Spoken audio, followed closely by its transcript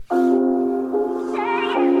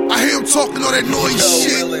him talking all that noise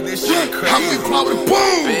shit. How we plow with a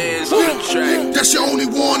boom? That's your only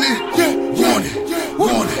warning.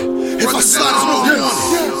 Warning. If I slide, there's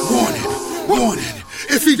no warning.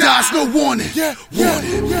 If he dies, no warning.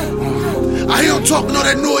 I hear him talking all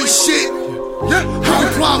that noise shit. How we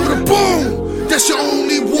plow with a boom? That's your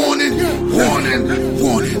only warning.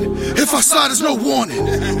 If I slide, there's no warning.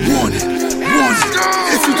 If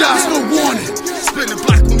you die, there's no warning. Spinning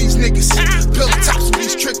black on these niggas, pillow tops on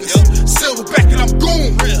these triggers, silverback and I'm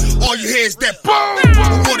goon. All you hear is that boom.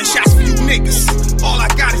 Warning shots for you niggas. All I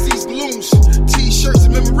got is these balloons, t-shirts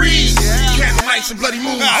and memories, candlelights and bloody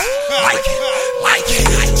moons. Like it,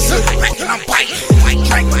 silverback and I'm biting.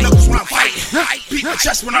 Drag my knuckles when I'm fighting, beat my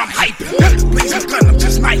chest when I'm hyping. Blaze my gun, I'm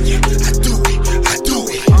just Nike. I do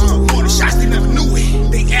it. Warning shots, they never knew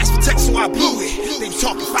it. They asked for text, so I blew it. They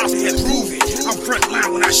talking fouls, they had to prove it. I'm front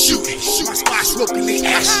line when I shoot it. My spot smoking they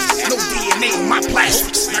ashes. No DNA in my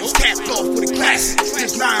plastics. I was capped off with a classic.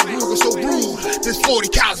 This 9 Ruger so rude. This 40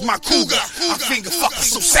 cal is my cougar. My finger fucker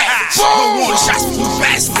so savage. No warning shots for you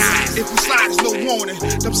bastards. If we slide, there's no warning.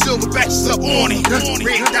 Them silverbacks is up on it.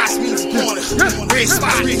 Red dots means corner. Red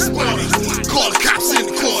spots means spawning. Call the cops in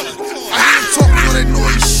the corner. I ain't talking all that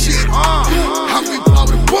noise shit. How we plow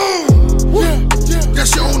with a boom?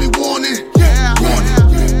 That's your only warning.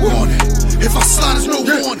 If I slide, there's no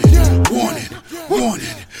warning.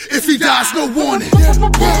 If he dies, no warning.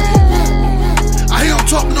 I hear him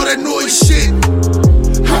talking all that noise shit.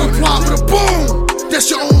 How we plow with a boom? That's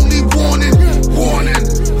your only warning.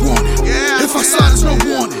 If I slide, there's no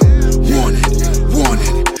warning.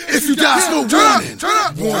 If you die, there's no warning.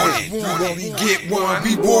 You won't get one,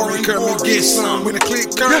 be boring, come and get some. When the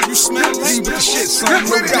click comes, you smell leave with the shit, son.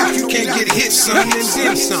 No doubt you can't get hit, son, and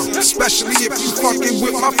then some. Especially if you fucking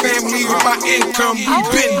with my family or my income, we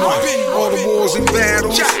been one. All the wars and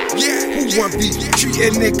battles, who want beef?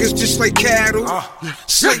 Treating niggas just like cattle.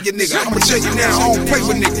 Slay your nigga, I'ma tell you now, I don't play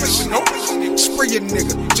with niggas. Spray your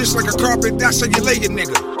nigga, just like a carpet, that's how you lay your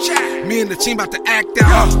nigga. Me and the team about to act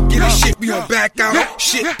out. Get this shit, we on back out.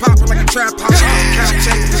 Shit poppin' like a trap house. Count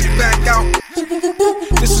changes, back out.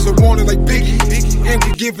 This is a warning like Biggie. And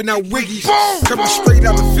we giving out wiggies. Coming straight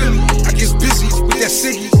out of Philly. I get busy with that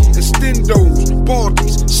ciggy. Extendos,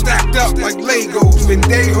 baldies, stacked up like Legos.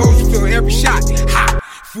 Vendejos, you feel every shot. Hot.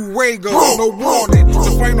 Fuego, no warning.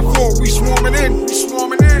 The final four, we swarming in.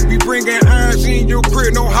 We bringing irons in your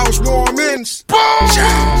crib, no housewarmings. I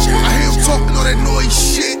hear him talking all that noise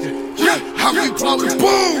shit. How we plow with a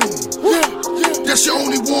boom? That's your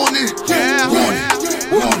only warning.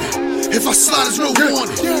 If I slide, there's no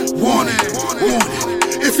warning.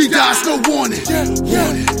 If he dies, no warning.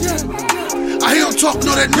 I hear him talking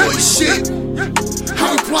all that noise shit.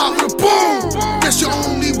 How we plow with a boom? That's your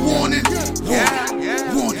only warning.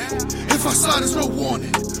 If I slide, there's no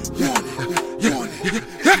warning.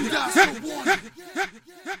 If he dies, no warning.